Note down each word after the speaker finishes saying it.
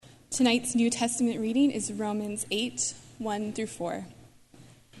Tonight's New Testament reading is Romans 8, 1 through 4.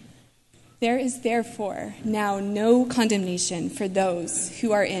 There is therefore now no condemnation for those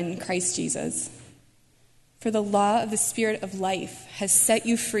who are in Christ Jesus. For the law of the Spirit of life has set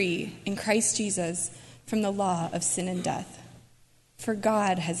you free in Christ Jesus from the law of sin and death. For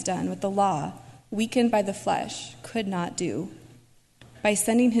God has done what the law, weakened by the flesh, could not do. By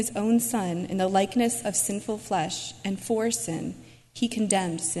sending his own Son in the likeness of sinful flesh and for sin, he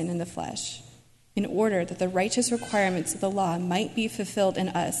condemned sin in the flesh, in order that the righteous requirements of the law might be fulfilled in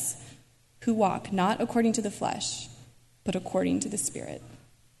us, who walk not according to the flesh, but according to the Spirit.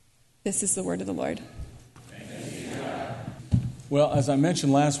 This is the word of the Lord. Well, as I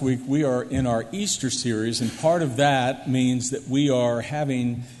mentioned last week, we are in our Easter series, and part of that means that we are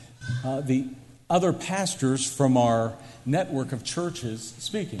having the other pastors from our network of churches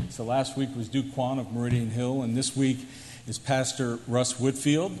speaking. So last week was Duke Kwan of Meridian Hill, and this week is Pastor Russ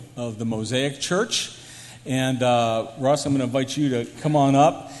Whitfield of the Mosaic Church. And Russ, I'm going to invite you to come on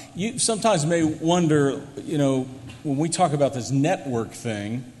up. You sometimes may wonder, when we talk about this network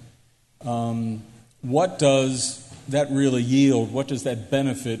thing, what does that really yield? What does that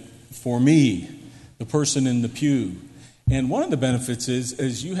benefit for me, the person in the pew? And one of the benefits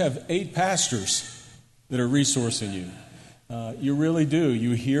is you have 8 pastors that are resourcing you. You really do.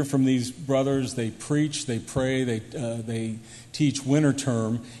 You hear from these brothers. They preach, they pray, they teach winter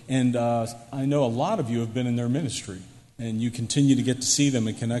term. And I know a lot of you have been in their ministry, and you continue to get to see them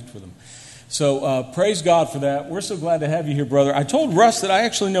and connect with them. So praise God for that. We're so glad to have you here, brother. I told Russ that I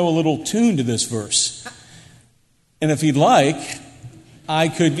actually know a little tune to this verse. And if he'd like, I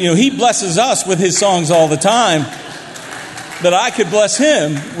could, he blesses us with his songs all the time, that I could bless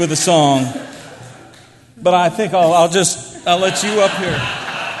him with a song. But I think I'll let you up here.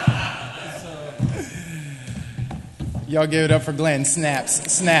 Y'all give it up for Glenn.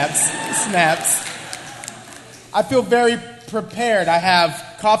 Snaps, snaps, snaps. I feel very prepared. I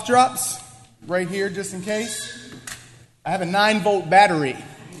have cough drops right here just in case. I have a 9-volt battery.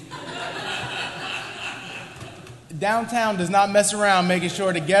 Downtown does not mess around making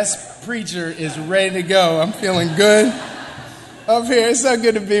sure the guest preacher is ready to go. I'm feeling good up here. It's so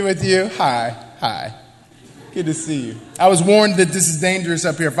good to be with you. Hi. Good to see you. I was warned that this is dangerous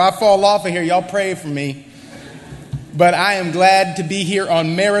up here. If I fall off of here, y'all pray for me. But I am glad to be here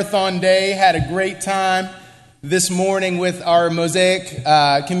on Marathon Day. Had a great time this morning with our Mosaic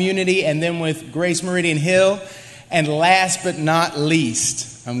community and then with Grace Meridian Hill. And last but not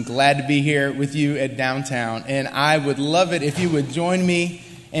least, I'm glad to be here with you at Downtown. And I would love it if you would join me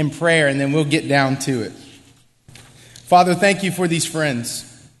in prayer, and then we'll get down to it. Father, thank you for these friends.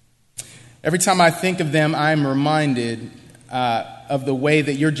 Every time I think of them, I'm reminded of the way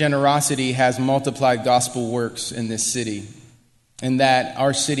that your generosity has multiplied gospel works in this city, and that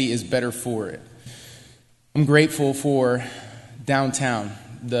our city is better for it. I'm grateful for Downtown,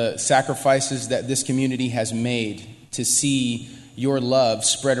 the sacrifices that this community has made to see your love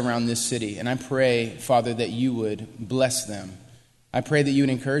spread around this city. And I pray, Father, that you would bless them. I pray that you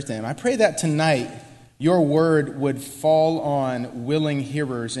would encourage them. I pray that tonight your word would fall on willing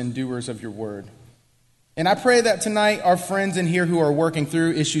hearers and doers of your word. And I pray that tonight our friends in here who are working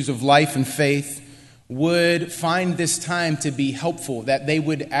through issues of life and faith would find this time to be helpful, that they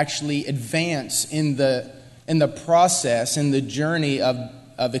would actually advance in the process, in the journey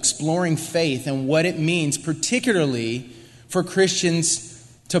of exploring faith and what it means, particularly for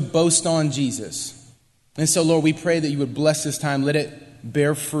Christians to boast on Jesus. And so, Lord, we pray that you would bless this time. Let it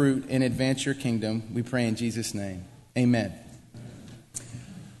bear fruit and advance your kingdom. We pray in Jesus' name. Amen.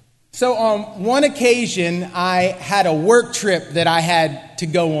 So on one occasion, I had a work trip that I had to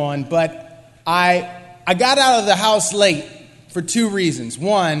go on, but I got out of the house late for 2 reasons.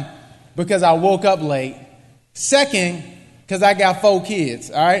 One, because I woke up late. Second, because I got 4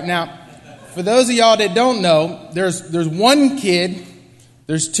 kids. All right. Now, for those of y'all that don't know, there's 1 kid,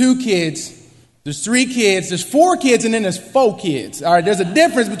 there's 2 kids, there's 3 kids, there's 4 kids, and then there's 4 kids. All right. There's a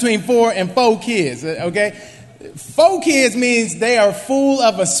difference between 4 and 4 kids. Okay. 4 kids means they are full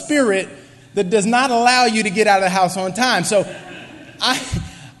of a spirit that does not allow you to get out of the house on time. So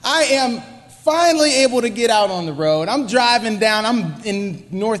I am finally able to get out on the road. I'm driving down. I'm in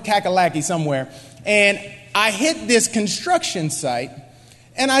North Kakalaki somewhere, and I hit this construction site,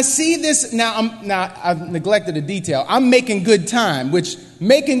 and I see this. Now I've neglected a detail. I'm making good time, which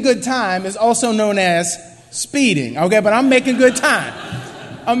making good time is also known as speeding. Okay, but I'm making good time.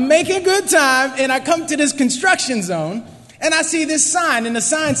 I'm making good time, and I come to this construction zone, and I see this sign, and the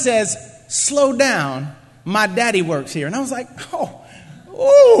sign says, "Slow down, my daddy works here." And I was like,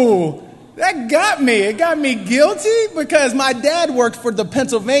 ooh, That got me. It got me guilty because my dad worked for the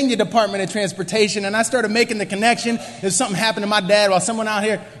Pennsylvania Department of Transportation, and I started making the connection if something happened to my dad while someone out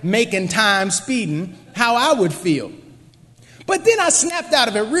here making time speeding, how I would feel. But then I snapped out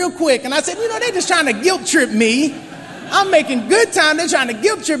of it real quick, and I said, they're just trying to guilt trip me. I'm making good time. They're trying to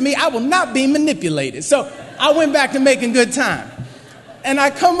guilt trip me. I will not be manipulated. So I went back to making good time. And I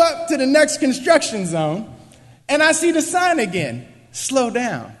come up to the next construction zone, and I see the sign again. Slow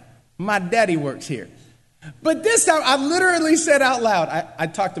down. My daddy works here. But this time, I literally said out loud, I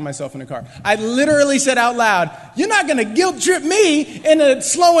talked to myself in the car. I literally said out loud, you're not going to guilt trip me into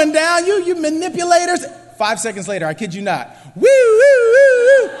slowing down, you manipulators. 5 seconds later, I kid you not, woo, woo,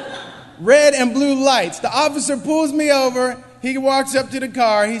 woo, woo. Red and blue lights. The officer pulls me over. He walks up to the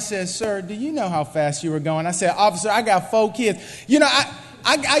car. He says, sir, do you know how fast you were going? I said, officer, I got 4 kids.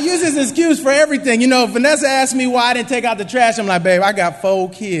 I use this excuse for everything. Vanessa asked me why I didn't take out the trash. I'm like, babe, I got 4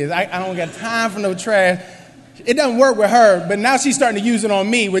 kids. I don't got time for no trash. It doesn't work with her, but now she's starting to use it on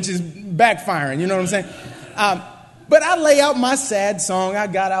me, which is backfiring. You know what I'm saying? But I lay out my sad song. I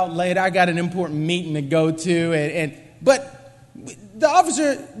got out later. I got an important meeting to go to. But the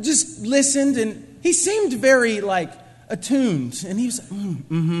officer just listened, and he seemed very, attuned. And he was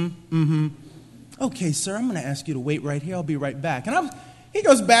like, okay, sir, I'm going to ask you to wait right here. I'll be right back. And he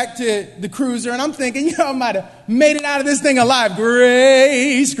goes back to the cruiser, and I'm thinking, I might have made it out of this thing alive.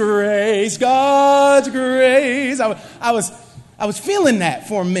 Grace, grace, God's grace. I was feeling that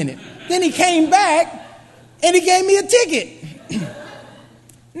for a minute. Then he came back, and he gave me a ticket.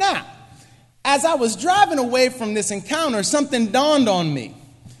 Now, as I was driving away from this encounter, something dawned on me,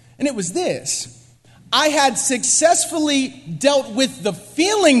 and it was this. I had successfully dealt with the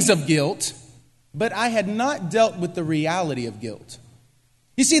feelings of guilt, but I had not dealt with the reality of guilt.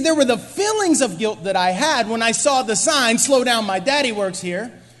 You see, there were the feelings of guilt that I had when I saw the sign, slow down, my daddy works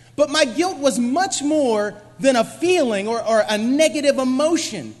here. But my guilt was much more than a feeling or a negative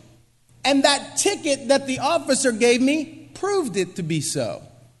emotion. And that ticket that the officer gave me proved it to be so.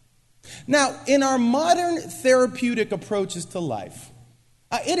 Now, in our modern therapeutic approaches to life,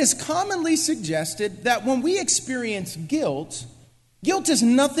 it is commonly suggested that when we experience guilt, guilt is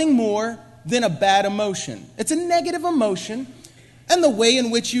nothing more than a bad emotion. It's a negative emotion. And the way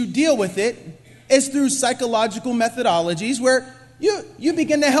in which you deal with it is through psychological methodologies where you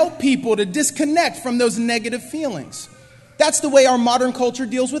begin to help people to disconnect from those negative feelings. That's the way our modern culture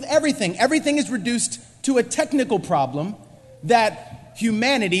deals with everything. Everything is reduced to a technical problem that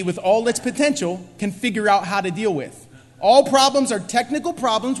humanity, with all its potential, can figure out how to deal with. All problems are technical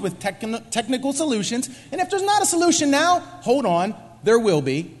problems with technical solutions. And if there's not a solution now, hold on, there will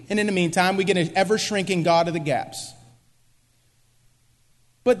be. And in the meantime, we get an ever-shrinking God of the gaps.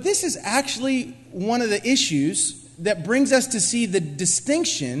 But this is actually one of the issues that brings us to see the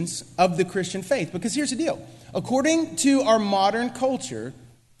distinctions of the Christian faith. Because here's the deal. According to our modern culture,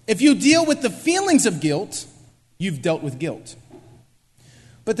 if you deal with the feelings of guilt, you've dealt with guilt.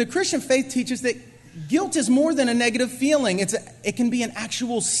 But the Christian faith teaches that guilt is more than a negative feeling. It can be an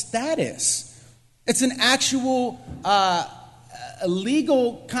actual status. It's an actual a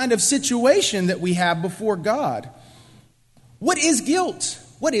legal kind of situation that we have before God. What is guilt?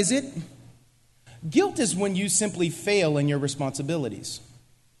 What is it? Guilt is when you simply fail in your responsibilities.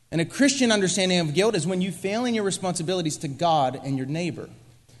 And a Christian understanding of guilt is when you fail in your responsibilities to God and your neighbor.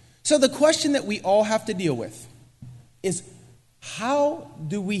 So the question that we all have to deal with is, how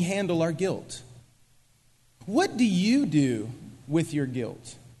do we handle our guilt? What do you do with your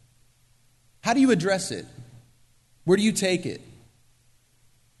guilt? How do you address it? Where do you take it?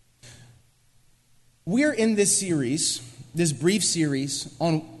 We're in this series, this brief series,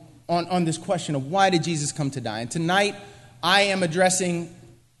 on this question of why did Jesus come to die? And tonight, I am addressing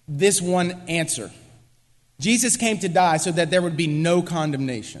this one answer. Jesus came to die so that there would be no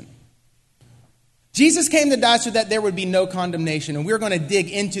condemnation. Jesus came to die so that there would be no condemnation. And we're going to dig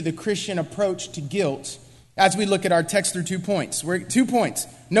into the Christian approach to guilt as we look at our text through 2 points. 2 points.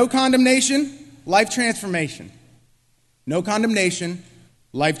 No condemnation, life transformation. No condemnation,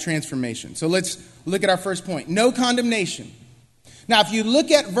 life transformation. So let's look at our first point. No condemnation. Now, if you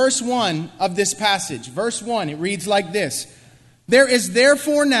look at verse 1 of this passage, verse 1, it reads like this. There is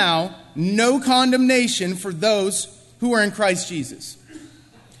therefore now no condemnation for those who are in Christ Jesus.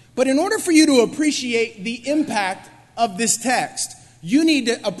 But in order for you to appreciate the impact of this text, you need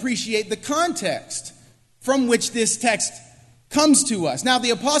to appreciate the context from which this text comes to us. Now,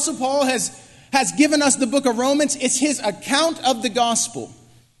 the Apostle Paul has given us the book of Romans. It's his account of the gospel.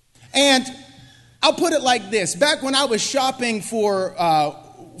 And I'll put it like this. Back when I was shopping for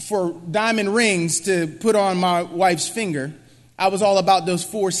diamond rings to put on my wife's finger, I was all about those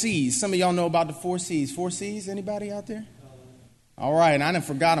 4 C's. Some of y'all know about the 4 C's. 4 C's, anybody out there? All right, I done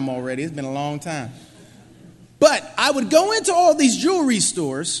forgot them already. It's been a long time. But I would go into all these jewelry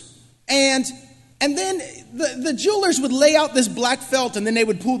stores, and then the jewelers would lay out this black felt, and then they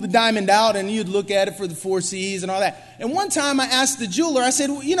would pull the diamond out, and you'd look at it for the 4 C's and all that. And one time I asked the jeweler, I said,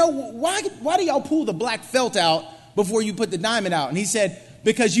 well, you know, why do y'all pull the black felt out before you put the diamond out? And he said,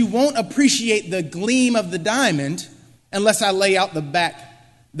 because you won't appreciate the gleam of the diamond unless I lay out the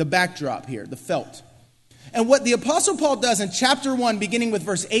backdrop here, the felt. And what the Apostle Paul does in chapter 1, beginning with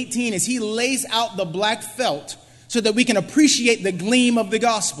verse 18, is he lays out the black felt so that we can appreciate the gleam of the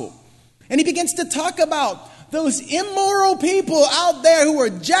gospel. And he begins to talk about those immoral people out there who are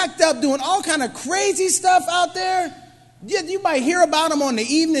jacked up, doing all kind of crazy stuff out there. You might hear about them on the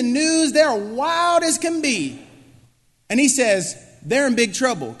evening news. They're wild as can be. And he says they're in big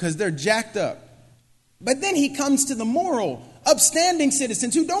trouble because they're jacked up. But then he comes to the moral, upstanding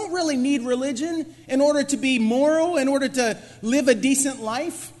citizens who don't really need religion in order to be moral, in order to live a decent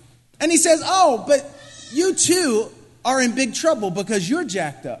life. And he says, oh, but you too are in big trouble because you're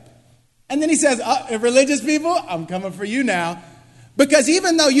jacked up. And then he says, religious people, I'm coming for you now. Because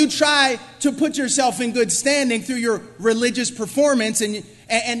even though you try to put yourself in good standing through your religious performance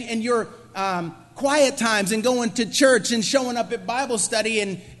and your quiet times and going to church and showing up at Bible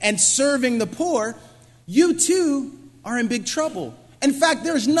study and serving the poor, you too are in big trouble. In fact,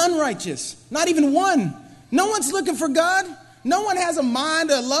 there's none righteous, not even one. No one's looking for God. No one has a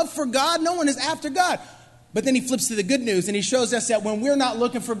mind, a love for God. No one is after God. But then he flips to the good news and he shows us that when we're not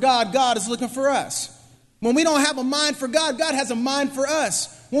looking for God, God is looking for us. When we don't have a mind for God, God has a mind for us.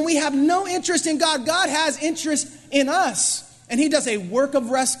 When we have no interest in God, God has interest in us. And he does a work of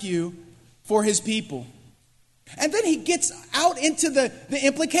rescue for his people. And then he gets out into the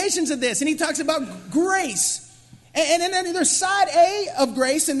implications of this. And he talks about grace. And then there's side A of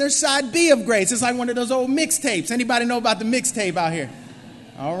grace and there's side B of grace. It's like one of those old mixtapes. Anybody know about the mixtape out here?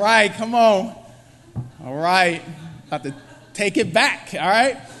 All right, come on. All right. About to take it back, all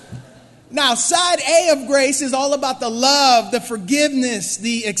right? Now, side A of grace is all about the love, the forgiveness,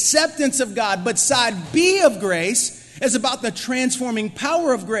 the acceptance of God. But side B of grace is about the transforming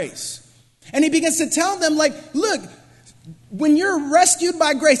power of grace. And he begins to tell them, like, look, when you're rescued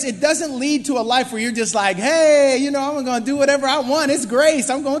by grace, it doesn't lead to a life where you're just like, hey, you know, I'm going to do whatever I want. It's grace.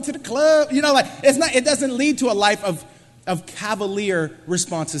 I'm going to the club. You know, like, it doesn't lead to a life of cavalier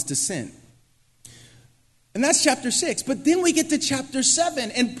responses to sin. And that's chapter 6. But then we get to chapter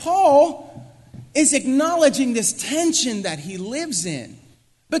 7. And Paul is acknowledging this tension that he lives in.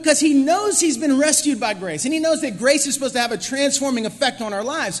 Because he knows he's been rescued by grace. And he knows that grace is supposed to have a transforming effect on our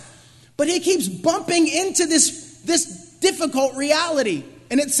lives. But he keeps bumping into this difficult reality.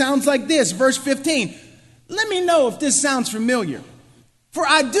 And it sounds like this, verse 15. Let me know if this sounds familiar. For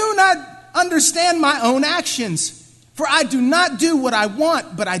I do not understand my own actions. For I do not do what I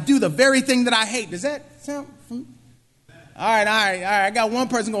want, but I do the very thing that I hate. Does that sound familiar? All right. I got one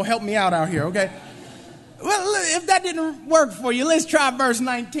person going to help me out here, okay? Well, if that didn't work for you, let's try verse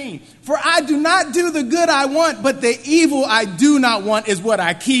 19. For I do not do the good I want, but the evil I do not want is what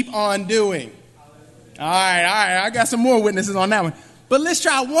I keep on doing. All right. I got some more witnesses on that one. But let's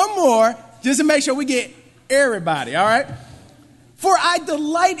try one more just to make sure we get everybody, all right? For I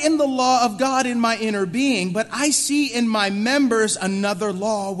delight in the law of God in my inner being, but I see in my members another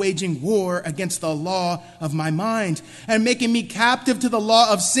law waging war against the law of my mind and making me captive to the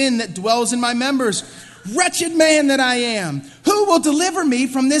law of sin that dwells in my members. Wretched man that I am, who will deliver me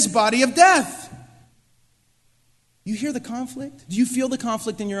from this body of death? You hear the conflict? Do you feel the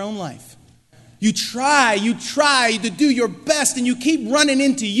conflict in your own life? You try to do your best and you keep running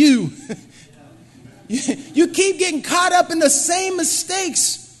into you. You keep getting caught up in the same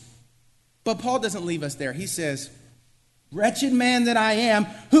mistakes. But Paul doesn't leave us there. He says, wretched man that I am,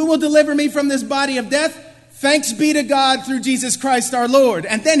 who will deliver me from this body of death? Thanks be to God through Jesus Christ our Lord.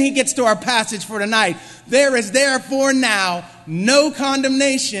 And then he gets to our passage for tonight. There is therefore now no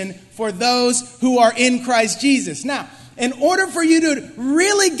condemnation for those who are in Christ Jesus. Now, in order for you to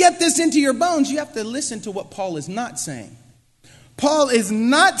really get this into your bones, you have to listen to what Paul is not saying. Paul is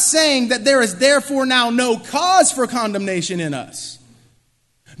not saying that there is therefore now no cause for condemnation in us.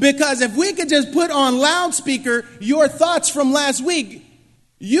 Because if we could just put on loudspeaker your thoughts from last week,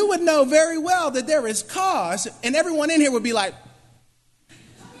 you would know very well that there is cause, and everyone in here would be like,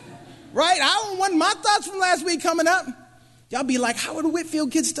 right? I don't want my thoughts from last week coming up. Y'all be like, how are the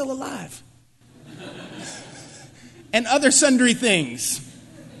Whitfield kids still alive? And other sundry things.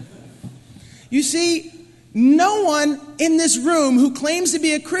 You see, no one in this room who claims to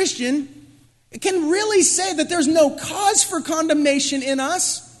be a Christian can really say that there's no cause for condemnation in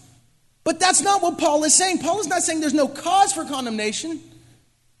us. But that's not what Paul is saying. Paul is not saying there's no cause for condemnation.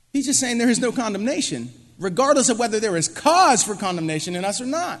 He's just saying there is no condemnation, regardless of whether there is cause for condemnation in us or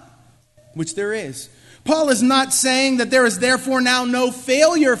not, which there is. Paul is not saying that there is therefore now no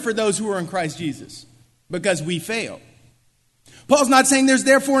failure for those who are in Christ Jesus, because we fail. Paul's not saying there's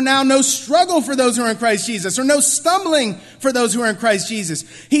therefore now no struggle for those who are in Christ Jesus, or no stumbling for those who are in Christ Jesus.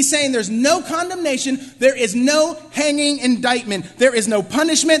 He's saying there's no condemnation, there is no hanging indictment, there is no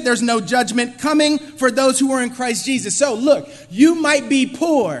punishment, there's no judgment coming for those who are in Christ Jesus. So look, you might be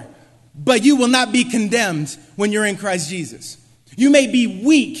poor, but you will not be condemned when you're in Christ Jesus. You may be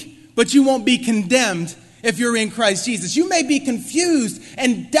weak, but you won't be condemned if you're in Christ Jesus. You may be confused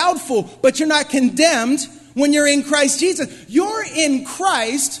and doubtful, but you're not condemned when you're in Christ Jesus. You're in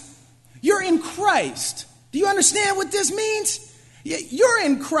Christ. You're in Christ. Do you understand what this means? You're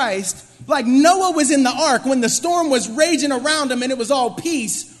in Christ like Noah was in the ark when the storm was raging around him and it was all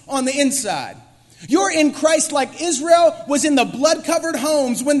peace on the inside. You're in Christ like Israel was in the blood-covered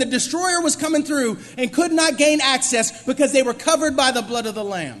homes when the destroyer was coming through and could not gain access because they were covered by the blood of the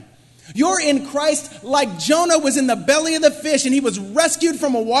Lamb. You're in Christ like Jonah was in the belly of the fish and he was rescued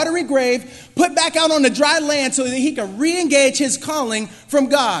from a watery grave, put back out on the dry land so that he could re-engage his calling from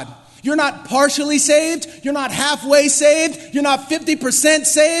God. You're not partially saved. You're not halfway saved. You're not 50%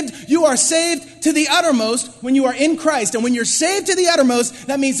 saved. You are saved to the uttermost when you are in Christ. And when you're saved to the uttermost,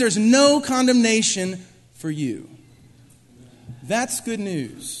 that means there's no condemnation for you. That's good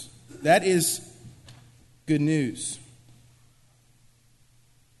news. That is good news.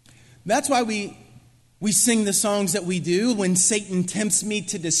 That's why we sing the songs that we do when Satan tempts me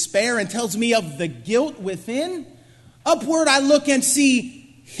to despair and tells me of the guilt within. Upward I look and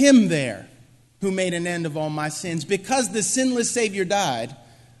see him there who made an end of all my sins. Because the sinless Savior died,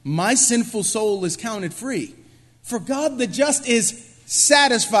 my sinful soul is counted free. For God the just is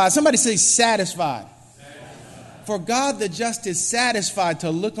satisfied. Somebody say satisfied. For God the just is satisfied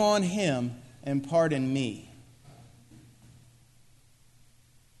to look on him and pardon me.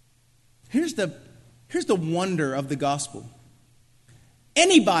 Here's the wonder of the gospel.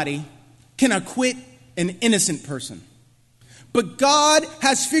 Anybody can acquit an innocent person. But God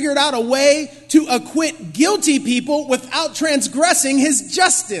has figured out a way to acquit guilty people without transgressing his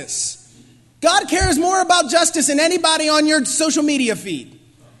justice. God cares more about justice than anybody on your social media feed.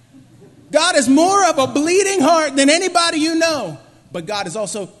 God is more of a bleeding heart than anybody you know. But God is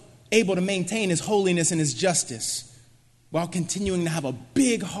also able to maintain his holiness and his justice while continuing to have a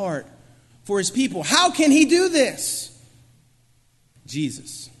big heart for his people. How can he do this?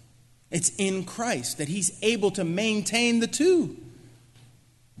 Jesus. It's in Christ that he's able to maintain the two.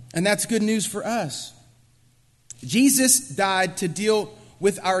 And that's good news for us. Jesus died to deal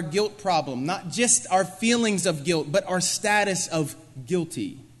with our guilt problem, not just our feelings of guilt, but our status of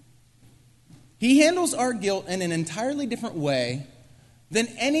guilty. He handles our guilt in an entirely different way than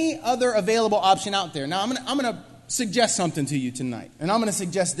any other available option out there. Now, I'm going to suggest something to you tonight, and I'm going to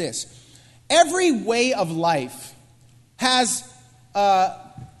suggest this. Every way of life has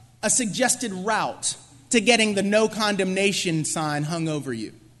a suggested route to getting the no condemnation sign hung over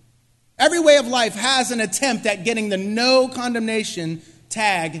you. Every way of life has an attempt at getting the no condemnation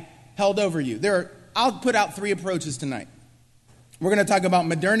tag held over you. I'll put out 3 approaches tonight. We're going to talk about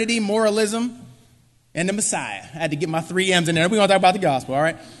modernity, moralism, and the Messiah. I had to get my 3 M's in there. We're going to talk about the gospel, all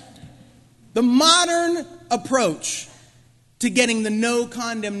right? The modern approach to getting the no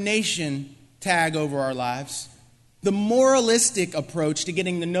condemnation tag over our lives, the moralistic approach to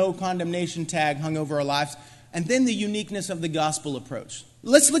getting the no condemnation tag hung over our lives, and then the uniqueness of the gospel approach.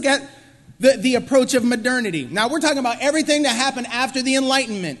 Let's look at the approach of modernity. Now, we're talking about everything that happened after the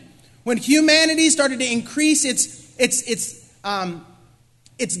Enlightenment, when humanity started to increase its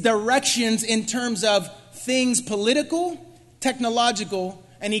directions in terms of things political, technological,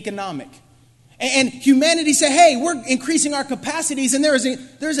 and economic. And humanity said, hey, we're increasing our capacities, and there's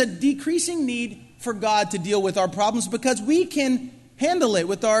a decreasing need for God to deal with our problems because we can handle it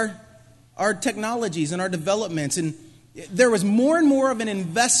with our technologies and our developments. And there was more and more of an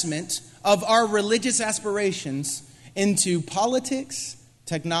investment of our religious aspirations into politics,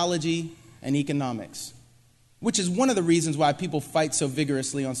 technology, and economics, which is one of the reasons why people fight so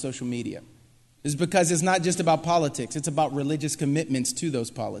vigorously on social media, is because it's not just about politics, it's about religious commitments to those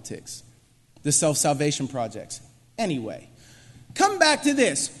politics, the self-salvation projects. Anyway, come back to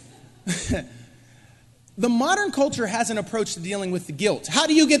this. The modern culture has an approach to dealing with the guilt. How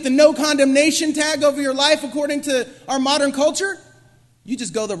do you get the no condemnation tag over your life according to our modern culture? You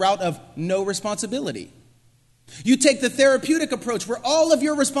just go the route of no responsibility. You take the therapeutic approach where all of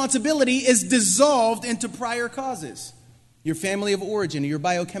your responsibility is dissolved into prior causes. Your family of origin, your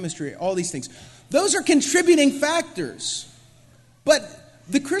biochemistry, all these things. Those are contributing factors. But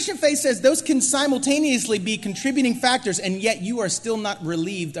the Christian faith says those can simultaneously be contributing factors, and yet you are still not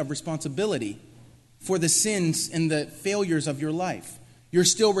relieved of responsibility for the sins and the failures of your life. You're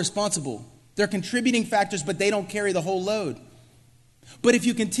still responsible. They're contributing factors, but they don't carry the whole load. But if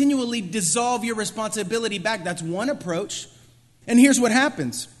you continually dissolve your responsibility back, that's one approach. And here's what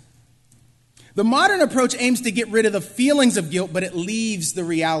happens. The modern approach aims to get rid of the feelings of guilt, but it leaves the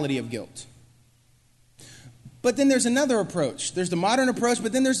reality of guilt. But then there's another approach. There's the modern approach,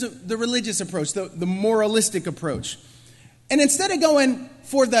 but then there's the religious approach, the moralistic approach. And instead of going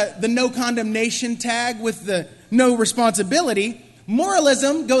for the no condemnation tag with the no responsibility,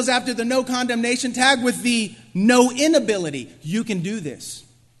 moralism goes after the no condemnation tag with the no inability. You can do this.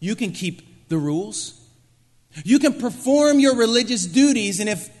 You can keep the rules. You can perform your religious duties, and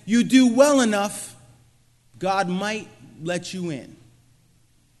if you do well enough, God might let you in.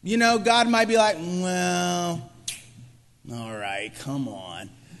 You know, God might be like, well, all right, come on.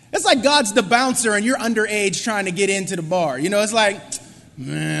 It's like God's the bouncer and you're underage trying to get into the bar. You know, it's like,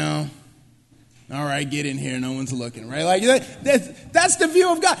 well, all right, get in here. No one's looking, right? Like that's the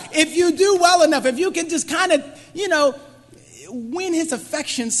view of God. If you do well enough, if you can just kind of, win his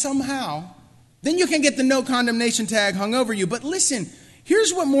affection somehow, then you can get the no condemnation tag hung over you. But listen,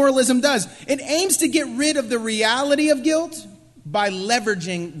 here's what moralism does. It aims to get rid of the reality of guilt by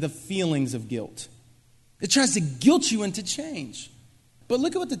leveraging the feelings of guilt. It tries to guilt you into change. But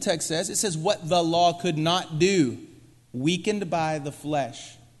look at what the text says. It says, what the law could not do, weakened by the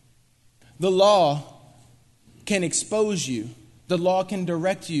flesh. The law can expose you. The law can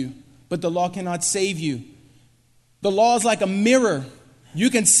direct you, but the law cannot save you. The law is like a mirror. You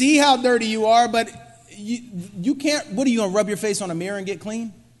can see how dirty you are, but you can't. What are you going to rub your face on a mirror and get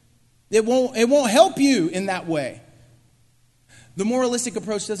clean? It won't help you in that way. The moralistic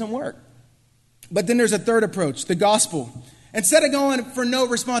approach doesn't work. But then there's a third approach, the gospel. Instead of going for no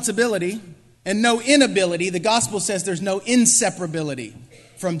responsibility and no inability, the gospel says there's no inseparability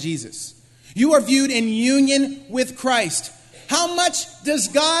from Jesus. You are viewed in union with Christ. How much does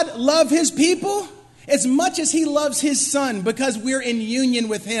God love his people? As much as he loves his son, because we're in union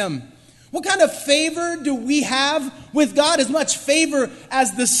with him. What kind of favor do we have with God? As much favor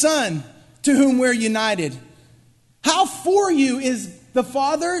as the Son to whom we're united. How for you is the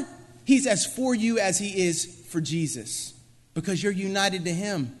Father? He's as for you as he is for Jesus, because you're united to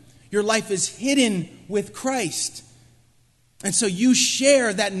him. Your life is hidden with Christ. And so you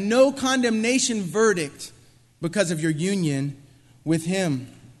share that no condemnation verdict because of your union with him.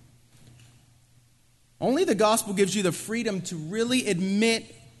 Only the gospel gives you the freedom to really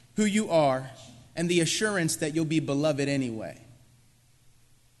admit who you are and the assurance that you'll be beloved anyway.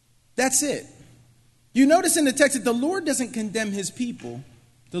 That's it. You notice in the text that the Lord doesn't condemn his people.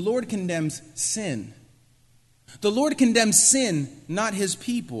 The Lord condemns sin. The Lord condemns sin, not his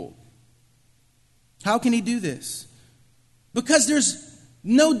people. How can he do this? Because there's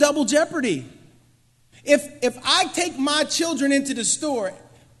no double jeopardy. If I take my children into the store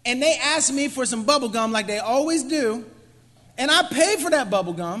and they ask me for some bubble gum like they always do, and I pay for that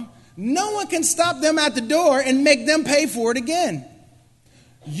bubble gum, no one can stop them at the door and make them pay for it again.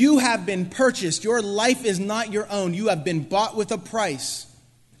 You have been purchased. Your life is not your own. You have been bought with a price.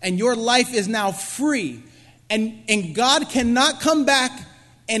 And your life is now free. And God cannot come back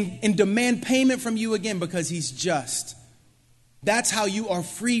and demand payment from you again because he's just. That's how you are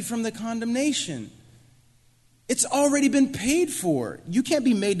free from the condemnation. It's already been paid for. You can't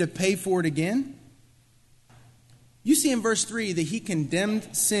be made to pay for it again. You see in verse 3 that he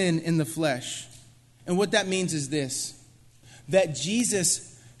condemned sin in the flesh. And what that means is this, that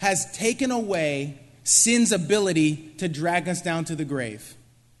Jesus has taken away sin's ability to drag us down to the grave.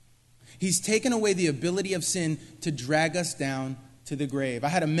 He's taken away the ability of sin to drag us down to the grave. I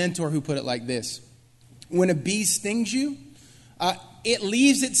had a mentor who put it like this. When a bee stings you, it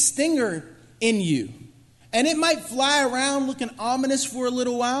leaves its stinger in you. And it might fly around looking ominous for a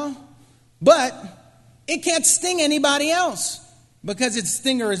little while, but it can't sting anybody else because its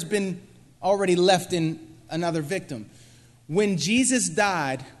stinger has been already left in another victim. When Jesus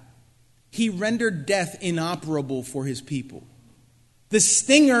died, he rendered death inoperable for his people. The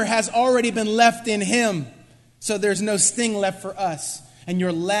stinger has already been left in him, so there's no sting left for us. And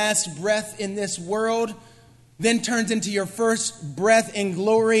your last breath in this world then turns into your first breath in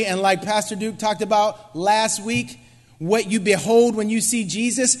glory. And like Pastor Duke talked about last week, what you behold when you see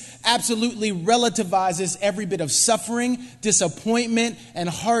Jesus absolutely relativizes every bit of suffering, disappointment, and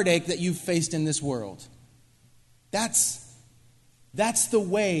heartache that you've faced in this world. That's the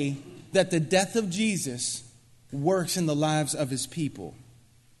way that the death of Jesus works in the lives of his people.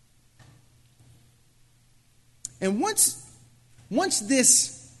 And once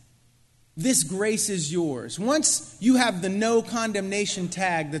this grace is yours, once you have the no condemnation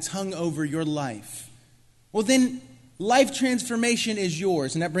tag that's hung over your life, well then life transformation is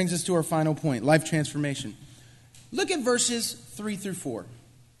yours. And that brings us to our final point, life transformation. Look at verses 3 through 4.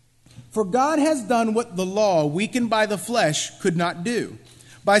 For God has done what the law, weakened by the flesh, could not do,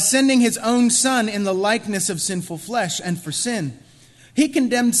 by sending his own Son in the likeness of sinful flesh, and for sin. He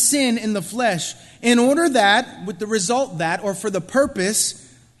condemned sin in the flesh in order that, with the result that, or for the purpose,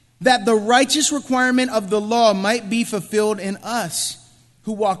 that the righteous requirement of the law might be fulfilled in us,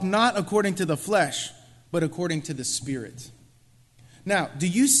 who walk not according to the flesh, but according to the Spirit. Now, do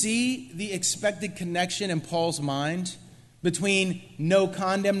you see the expected connection in Paul's mind between no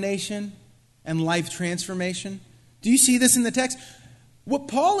condemnation and life transformation? Do you see this in the text? What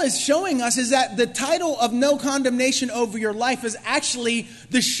Paul is showing us is that the title of no condemnation over your life is actually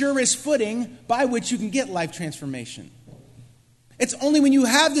the surest footing by which you can get life transformation. It's only when you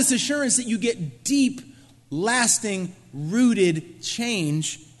have this assurance that you get deep, lasting, rooted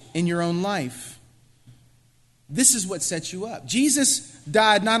change in your own life. This is what sets you up. Jesus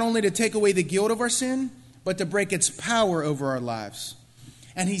died not only to take away the guilt of our sin, but to break its power over our lives.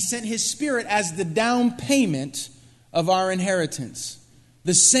 And he sent his Spirit as the down payment of our inheritance.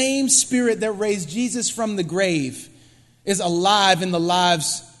 The same Spirit that raised Jesus from the grave is alive in the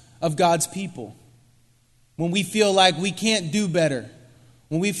lives of God's people. When we feel like we can't do better,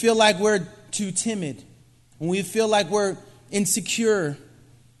 when we feel like we're too timid, when we feel like we're insecure,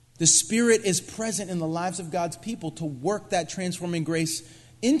 the Spirit is present in the lives of God's people to work that transforming grace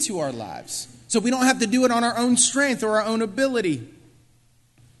into our lives. So we don't have to do it on our own strength or our own ability.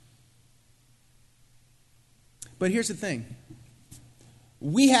 But here's the thing.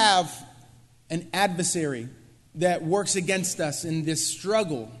 We have an adversary that works against us in this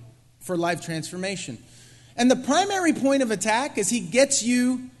struggle for life transformation. And the primary point of attack is he gets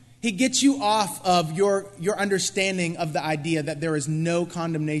you off of your understanding of the idea that there is no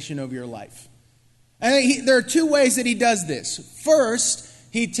condemnation over your life. And there are two ways that he does this. First,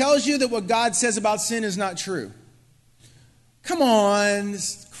 he tells you that what God says about sin is not true. Come on,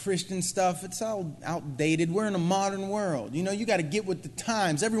 this Christian stuff, it's all outdated. We're in a modern world. You know, you got to get with the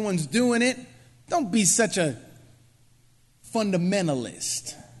times. Everyone's doing it. Don't be such a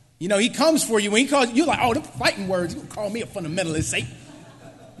fundamentalist. You know, he comes for you when he calls you, you're like, oh, they're fighting words. You call me a fundamentalist, say,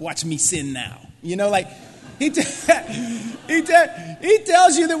 watch me sin now. You know, like, he tells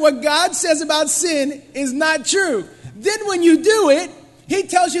you that what God says about sin is not true. Then when you do it, he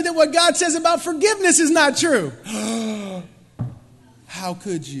tells you that what God says about forgiveness is not true. How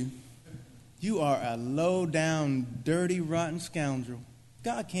could you? You are a low-down, dirty, rotten scoundrel.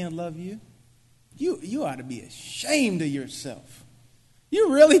 God can't love you. You ought to be ashamed of yourself.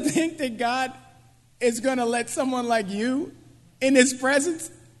 You really think that God is going to let someone like you in his presence?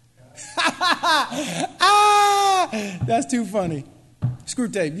 That's too funny. Screw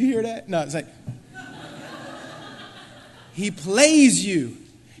tape, you hear that? No, it's like, he plays you.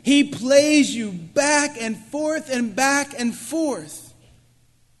 He plays you back and forth and back and forth.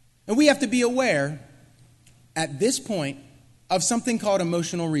 And we have to be aware at this point of something called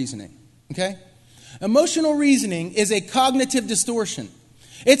emotional reasoning. Okay? Emotional reasoning is a cognitive distortion.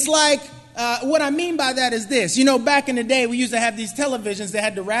 It's like, what I mean by that is this. You know, back in the day, we used to have these televisions that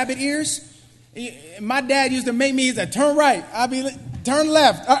had the rabbit ears. My dad used to make me, he'd say, turn right. I'll be like, turn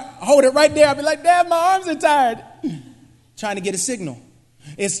left. Hold it right there. I'll be like, Dad, my arms are tired. Trying to get a signal.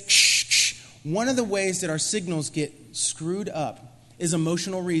 It's one of the ways that our signals get screwed up is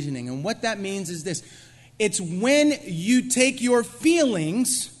emotional reasoning. And what that means is this. It's when you take your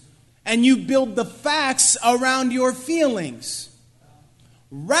feelings and you build the facts around your feelings,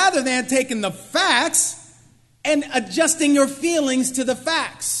 rather than taking the facts and adjusting your feelings to the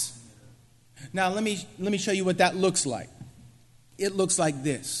facts. Now, let me show you what that looks like. It looks like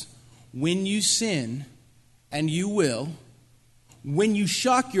this. When you sin, and you will, when you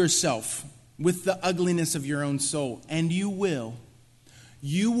shock yourself with the ugliness of your own soul, and you will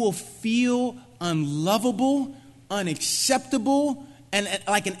feel unlovable, unacceptable, and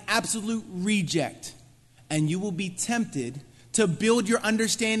like an absolute reject. And you will be tempted to build your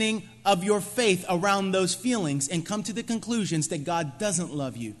understanding of your faith around those feelings and come to the conclusions that God doesn't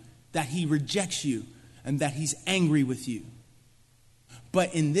love you, that he rejects you, and that he's angry with you.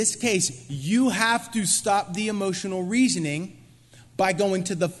 But in this case, you have to stop the emotional reasoning by going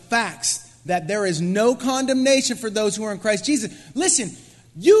to the facts that there is no condemnation for those who are in Christ Jesus. Listen,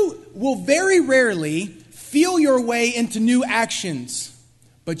 you will very rarely feel your way into new actions,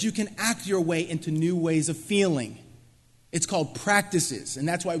 but you can act your way into new ways of feeling. It's called practices, and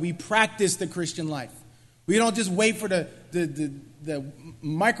that's why we practice the Christian life. We don't just wait for the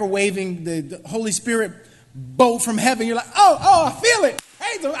microwaving, the Holy Spirit bolt from heaven. You're like, oh, I feel it.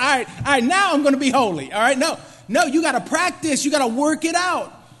 Hey, all right, now I'm going to be holy. All right, no, you got to practice. You got to work it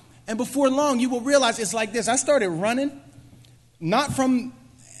out. And before long, you will realize it's like this. I started running, not from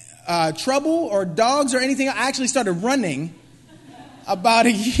trouble or dogs or anything. I actually started running about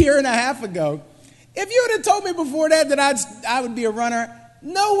a year and a half ago. If you would have told me before that I would be a runner,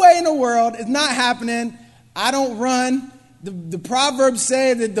 no way in the world. It's not happening. I don't run. The Proverbs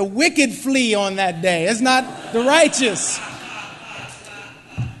say that the wicked flee on that day. It's not the righteous.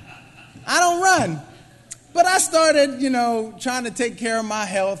 I don't run. But I started, trying to take care of my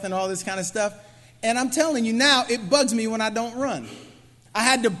health and all this kind of stuff. And I'm telling you now, it bugs me when I don't run. I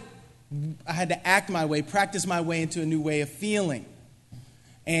had to act my way, practice my way into a new way of feeling.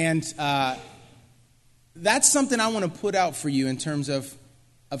 And that's something I want to put out for you in terms of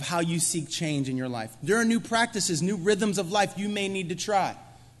how you seek change in your life. There are new practices, new rhythms of life you may need to try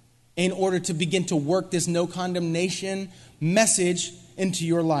in order to begin to work this no condemnation message into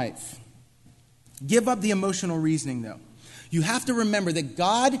your life. Give up the emotional reasoning, though. You have to remember that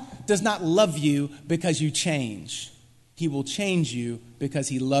God does not love you because you change. He will change you because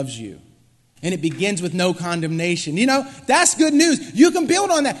he loves you. And it begins with no condemnation. That's good news. You can build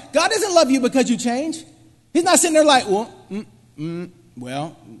on that. God doesn't love you because you change. He's not sitting there like, well, a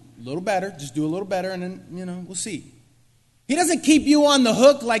little better. Just do a little better and then, we'll see. He doesn't keep you on the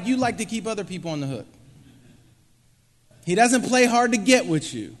hook like you like to keep other people on the hook. He doesn't play hard to get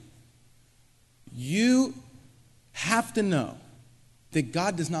with you. You have to know that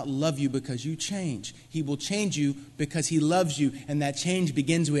God does not love you because you change. He will change you because he loves you. And that change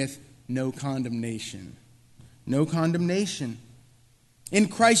begins with no condemnation. No condemnation. In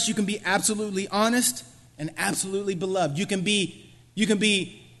Christ, you can be absolutely honest and absolutely beloved. You can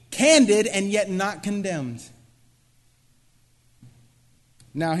be candid and yet not condemned.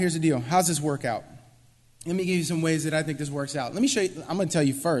 Now, here's the deal. How's this work out? Let me give you some ways that I think this works out. Let me show you. I'm going to tell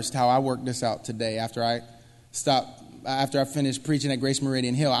you first how I worked this out today after I finished preaching at Grace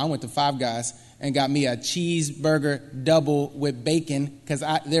Meridian Hill. I went to Five Guys and got me a cheeseburger double with bacon because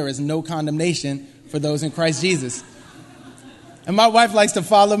there is no condemnation for those in Christ Jesus. And my wife likes to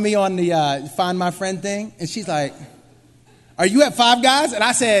follow me on the Find My Friend thing. And she's like, are you at Five Guys? And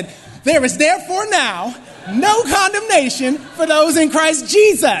I said, there is therefore now no condemnation for those in Christ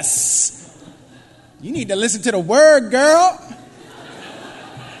Jesus. You need to listen to the word, girl.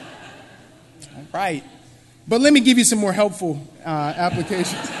 All right. But let me give you some more helpful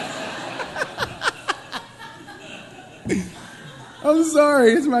applications. I'm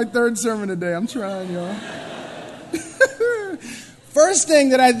sorry. It's my third sermon today. I'm trying, y'all. First thing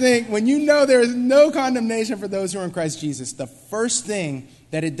that I think, when you know there is no condemnation for those who are in Christ Jesus, the first thing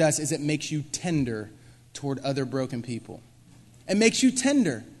that it does is it makes you tender toward other broken people. It makes you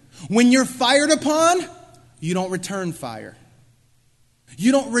tender. When you're fired upon, you don't return fire.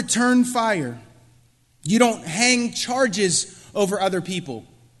 You don't return fire. You don't hang charges over other people.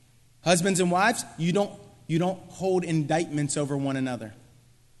 Husbands and wives, you don't hold indictments over one another.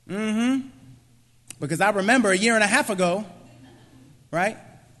 Because I remember a year and a half ago, right?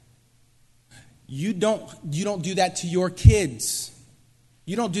 You don't do that to your kids.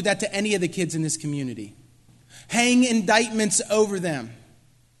 You don't do that to any of the kids in this community. Hang indictments over them.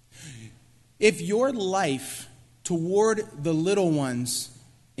 If your life toward the little ones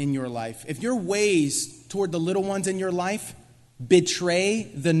in your life, if your ways toward the little ones in your life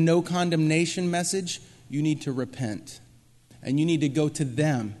betray the no condemnation message, you need to repent. And you need to go to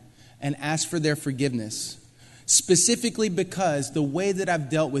them and ask for their forgiveness. Specifically because the way that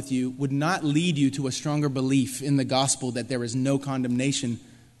I've dealt with you would not lead you to a stronger belief in the gospel that there is no condemnation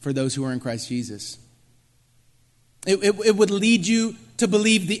for those who are in Christ Jesus. It would lead you to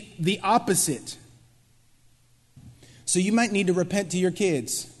believe the opposite. So you might need to repent to your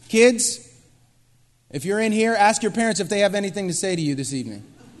kids. Kids, if you're in here, ask your parents if they have anything to say to you this evening.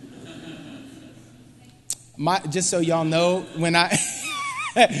 Just so y'all know, when I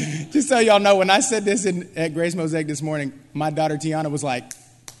said this at Grace Mosaic this morning, my daughter Tiana was like,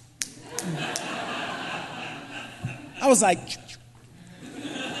 I was like,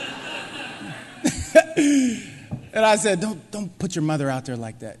 and I said, don't put your mother out there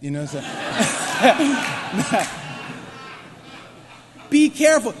like that, So. Be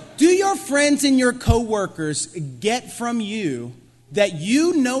careful. Do your friends and your coworkers get from you that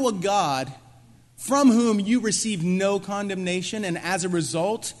you know a God from whom you receive no condemnation, and as a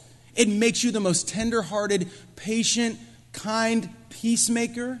result, It makes you the most tender-hearted, patient, kind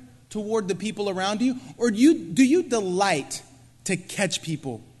peacemaker toward the people around you? Or do you delight to catch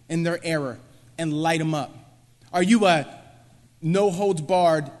people in their error and light them up? Are you a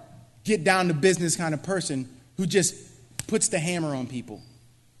no-holds-barred, get-down-to-business kind of person who just puts the hammer on people?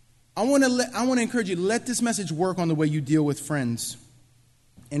 I want to encourage you to let this message work on the way you deal with friends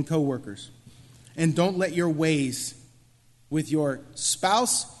and coworkers. And don't let your ways with your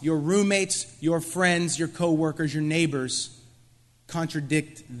spouse, your roommates, your friends, your coworkers, your neighbors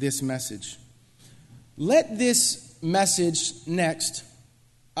contradict this message. Let this message next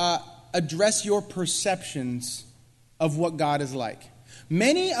address your perceptions of what God is like.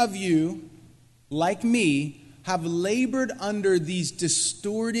 Many of you, like me, have labored under these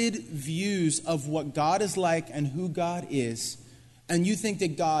distorted views of what God is like and who God is. And you think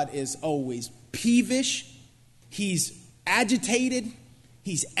that God is always peevish, he's agitated,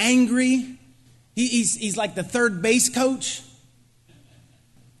 he's angry, he's like the third base coach,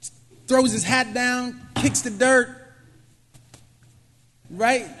 throws his hat down, kicks the dirt,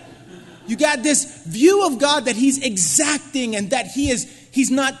 right? You got this view of God that he's exacting and that he's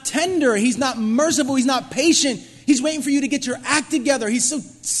not tender, he's not merciful, he's not patient. He's waiting for you to get your act together. He's so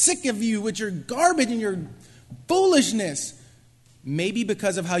sick of you with your garbage and your foolishness. Maybe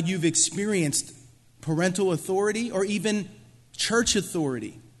because of how you've experienced parental authority or even church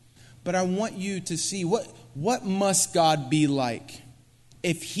authority. But I want you to see what must God be like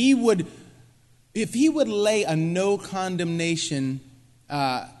if he would lay a no condemnation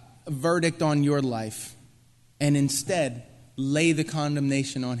verdict on your life and instead lay the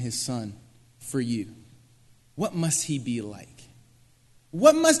condemnation on his son for you. What must he be like?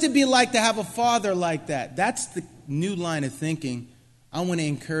 What must it be like to have a father like that? That's the new line of thinking I want to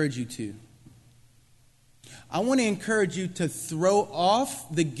encourage you to. I want to encourage you to throw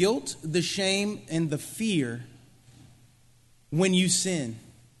off the guilt, the shame, and the fear when you sin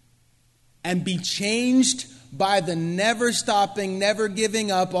and be changed by the never stopping, never giving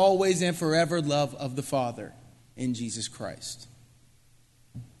up, always and forever love of the Father in Jesus Christ.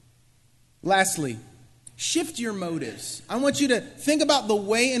 Lastly, shift your motives. I want you to think about the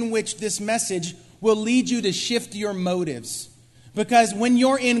way in which this message will lead you to shift your motives. Because when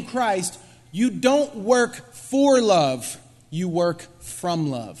you're in Christ, you don't work for love, you work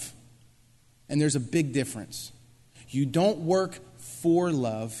from love. And there's a big difference. You don't work for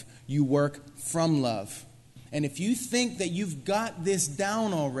love, you work from love. And if you think that you've got this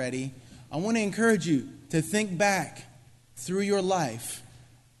down already, I want to encourage you to think back through your life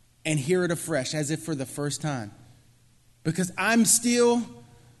and hear it afresh as if for the first time. Because I'm still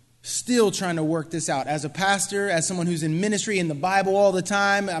trying to work this out. As a pastor, as someone who's in ministry, in the Bible all the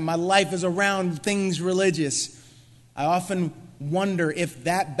time, my life is around things religious. I often wonder if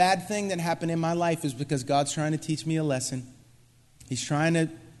that bad thing that happened in my life is because God's trying to teach me a lesson. He's trying to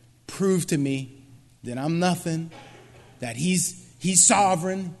prove to me that I'm nothing, that he's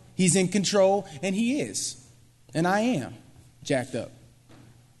sovereign, he's in control, and he is. And I am jacked up.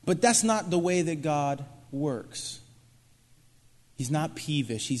 But that's not the way that God works. He's not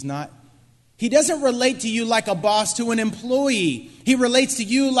peevish. He doesn't relate to you like a boss to an employee. He relates to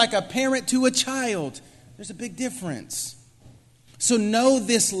you like a parent to a child. There's a big difference. So know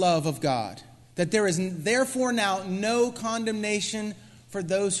this love of God, that there is therefore now no condemnation for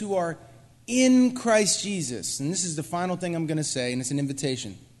those who are in Christ Jesus. And this is the final thing I'm going to say, and it's an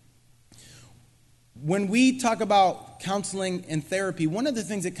invitation. When we talk about counseling and therapy, one of the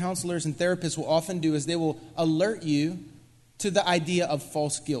things that counselors and therapists will often do is they will alert you to the idea of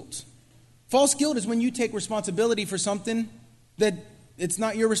false guilt. False guilt is when you take responsibility for something that it's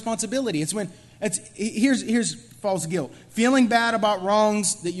not your responsibility. Here's false guilt. Feeling bad about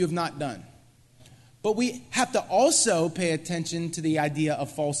wrongs that you have not done. But we have to also pay attention to the idea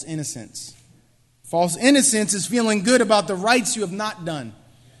of false innocence. False innocence is feeling good about the rights you have not done.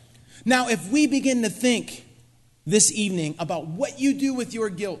 Now, if we begin to think this evening about what you do with your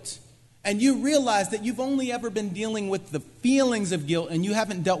guilt, and you realize that you've only ever been dealing with the feelings of guilt and you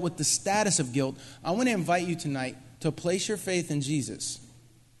haven't dealt with the status of guilt, I want to invite you tonight to place your faith in Jesus.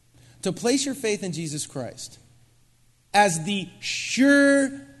 To place your faith in Jesus Christ as the sure,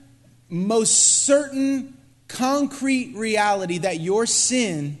 most certain, concrete reality that your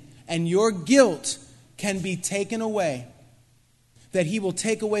sin and your guilt can be taken away. That he will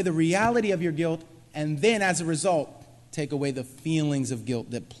take away the reality of your guilt and then as a result, take away the feelings of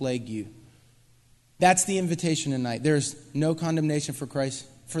guilt that plague you. That's the invitation tonight. There's no condemnation for Christ,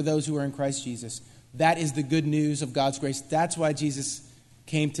 for those who are in Christ Jesus. That is the good news of God's grace. That's why Jesus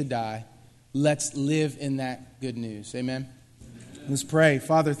came to die. Let's live in that good news. Amen. Let's pray.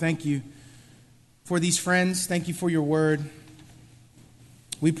 Father, thank you for these friends. Thank you for your word.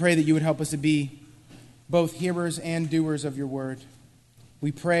 We pray that you would help us to be both hearers and doers of your word.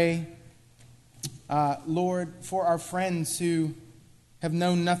 We pray, Lord, for our friends who have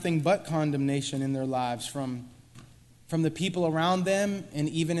known nothing but condemnation in their lives from the people around them and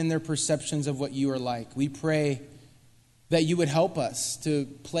even in their perceptions of what you are like. We pray that you would help us to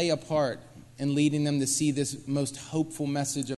play a part in leading them to see this most hopeful message of